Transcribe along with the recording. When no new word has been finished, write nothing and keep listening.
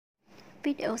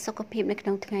វីដេអូសុខភាពនៅក្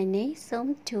នុងថ្ងៃនេះសូម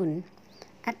ជូន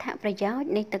អត្ថប្រយោជន៍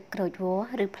នៃទឹកក្រូចវល្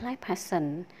លិឬផ្លែផាសិន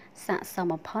ស័ក្តិសម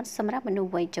បំផុតសម្រាប់មនុស្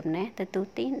សវ័យចំណាស់ទទួល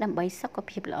ទានដើម្បីសុខ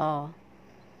ភាពល្អ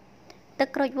ទឹក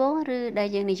ក្រូចវល្លិឬដែល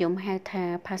យើងនិយមហៅថា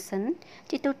ផាសិន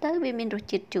ជាទូទៅវាមានរស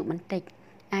ជាតិជូរបន្តិច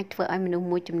អាចធ្វើឲ្យមនុស្ស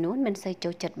មួយចំនួនមិនសូវចូ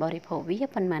លចិត្តបរិភោគវា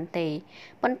ប៉ុន្មានទេ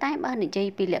ប៉ុន្តែបើនិយាយ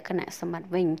ពីលក្ខណៈសម្បត្តិ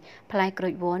វិញផ្លែក្រូ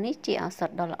ចវល្លិនេះជាឱសថ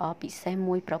ដ៏ល្អពិសេស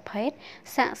មួយប្រភេទ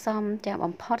ស័ក្តិសមចាស់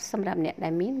បំផុតសម្រាប់អ្នកដែ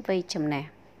លមានវ័យចំណាស់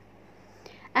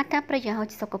អត្ថប្រយោជ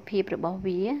ន៍សុខភាពរបស់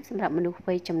វាសម្រាប់មនុស្ស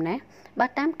វ័យចំណាស់បើ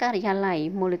តាមការិយាល័យ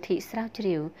មូលនិធិស្រាវជ្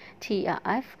រាវ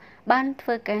TRF បានធ្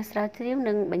វើការស្រាវជ្រាវ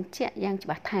និងបញ្ជាក់យ៉ាងច្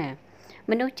បាស់ថា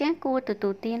មនុស្សចាស់គួរទទួ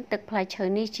លទានទឹកផ្លែឈើ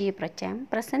នេះជាប្រចាំ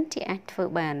ប្រសិនជាអាចធ្វើ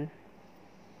បាន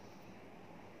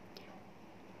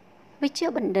វិជ្ជា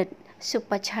បណ្ឌិតសុ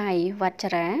បច្ឆ័យវច្ឆ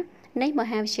រានៃម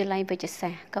ហាវិទ្យាល័យវេជ្ជសា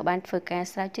ស្ត្រក៏បានធ្វើការ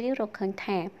ស្រាវជ្រាវរកឃើញ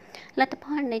ថាលទ្ធផ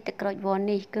លនៃទឹកក្រូចវល្លិ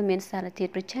នេះគឺមានសារធា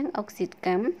តុប្រឆាំងអុកស៊ីតក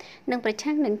ម្មនិងប្រ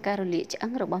ឆាំងនឹងការរលាកឆ្អឹ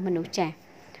ងរបស់មនុស្សចាស់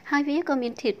ហើយវាក៏មា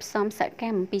នធាតុផ្សំសក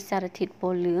ម្មពីសារធាតុព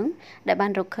ណ៌លឿងដែលបា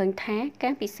នរកឃើញថាកា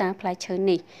រពិសាផ្លែឈើ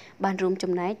នេះបានរួម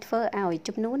ចំណែកធ្វើឲ្យ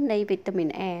ចំនួននៃវីតាមីន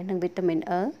A និងវីតាមីន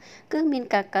E គឺមាន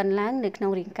ការកើនឡើងនៅក្នុ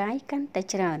ងរាងកាយកាន់តែ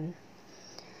ច្រើន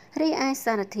រីឯ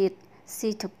សារធាតុស៊ី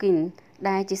ថូគីន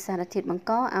ដែលជាសារធាតុបង្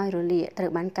កឲ្យរលាកត្រូ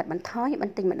វបានកាត់បន្ថយប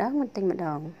ន្តិចម្ដង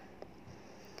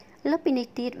លើសពីនេះ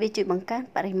ទៀតវាជួយបង្កើន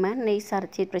បរិមាណនៃសារ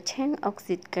ធាតុប្រឆាំងអុក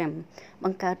ស៊ីតកម្មប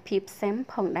ង្កើតភាពស៊ាំ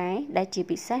ផងដែរដែលជា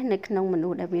ពិសេសនៅក្នុងមនុ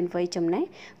ស្សដែលមានវ័យចំណាស់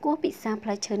គួរពិសាផ្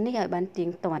លែឈើនេះឲ្យបានទៀង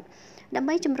ទាត់ដើម្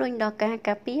បីជំរុញដល់ការ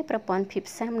ការពារប្រព័ន្ធភាព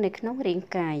ស៊ាំនៅក្នុងរាង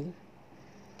កាយ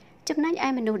ចំណែកឯ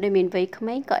មនុស្សដែលមានវ័យក្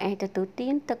មេងក៏អាចទទួលទា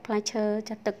នទឹកផ្លែឈើ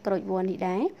ចាទឹកក្រូចវល្លិនេះ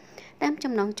ដែរតាម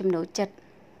ចំណង់ចំណូលចិត្ត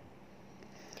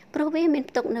ព្រោះវាមាន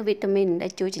ផ្ទុកនូវវីតាមីនដែ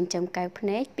លជួយចិញ្ចឹមកែវភ្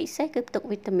នែកពិសេសគឺផ្ទុក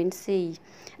វីតាមីន C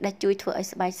ដែលជួយធ្វើឲ្យ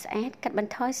ស្បែកស្អាតកាត់ប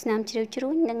ន្ថយស្នាមជ្រីវជ្រួ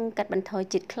ញនិងកាត់បន្ថយ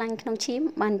ជាតិខ្លាញ់ក្នុងឈាម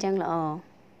បានយ៉ាងល្អ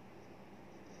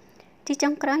ទីចុ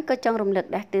ងក្រោយក៏ចង់រំលឹក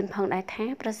ដាស់តឿនផងដែរថា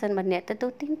ប្រសិនបើអ្នកទទួ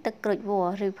លទានទឹកក្រូចវល្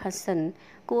លិឬផាសិន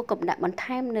គួរកុំដាក់បន្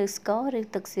ថែមនៅស្ករឬ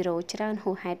ទឹកស៊ីរ៉ូច្រើន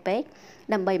ហួសហេតុពេក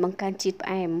ដើម្បីបង្កើនជាតិផ្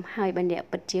អែមហើយបើអ្នក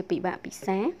ពិតជាពិបាកពិ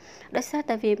សាដោយសារ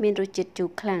តែវាមានរសជាតិជូរ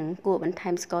ខ្លាំងគួរបន្ថែ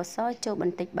មស្ករសចូលប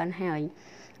ន្តិចបានហើយ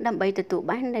ដើម្បីទទួល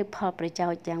បាននូវផលប្រយោ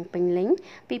ជន៍យ៉ាងពេញលេញ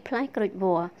ពីផ្លែក្រូចវ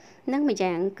ល្លិនិងម្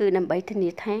យ៉ាងគឺដើម្បីធានា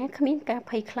ថាគ្មានការ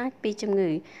ភ័យខ្លាចពីជំងឺ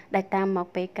ដែលតាមមក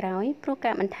ពេលក្រោយព្រោះ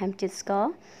ការបន្ថែមជាតិស្ករ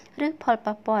ឬផល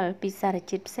ប៉ះពាល់ពីសារ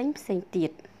ជាតិផ្សេងទៀ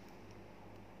ត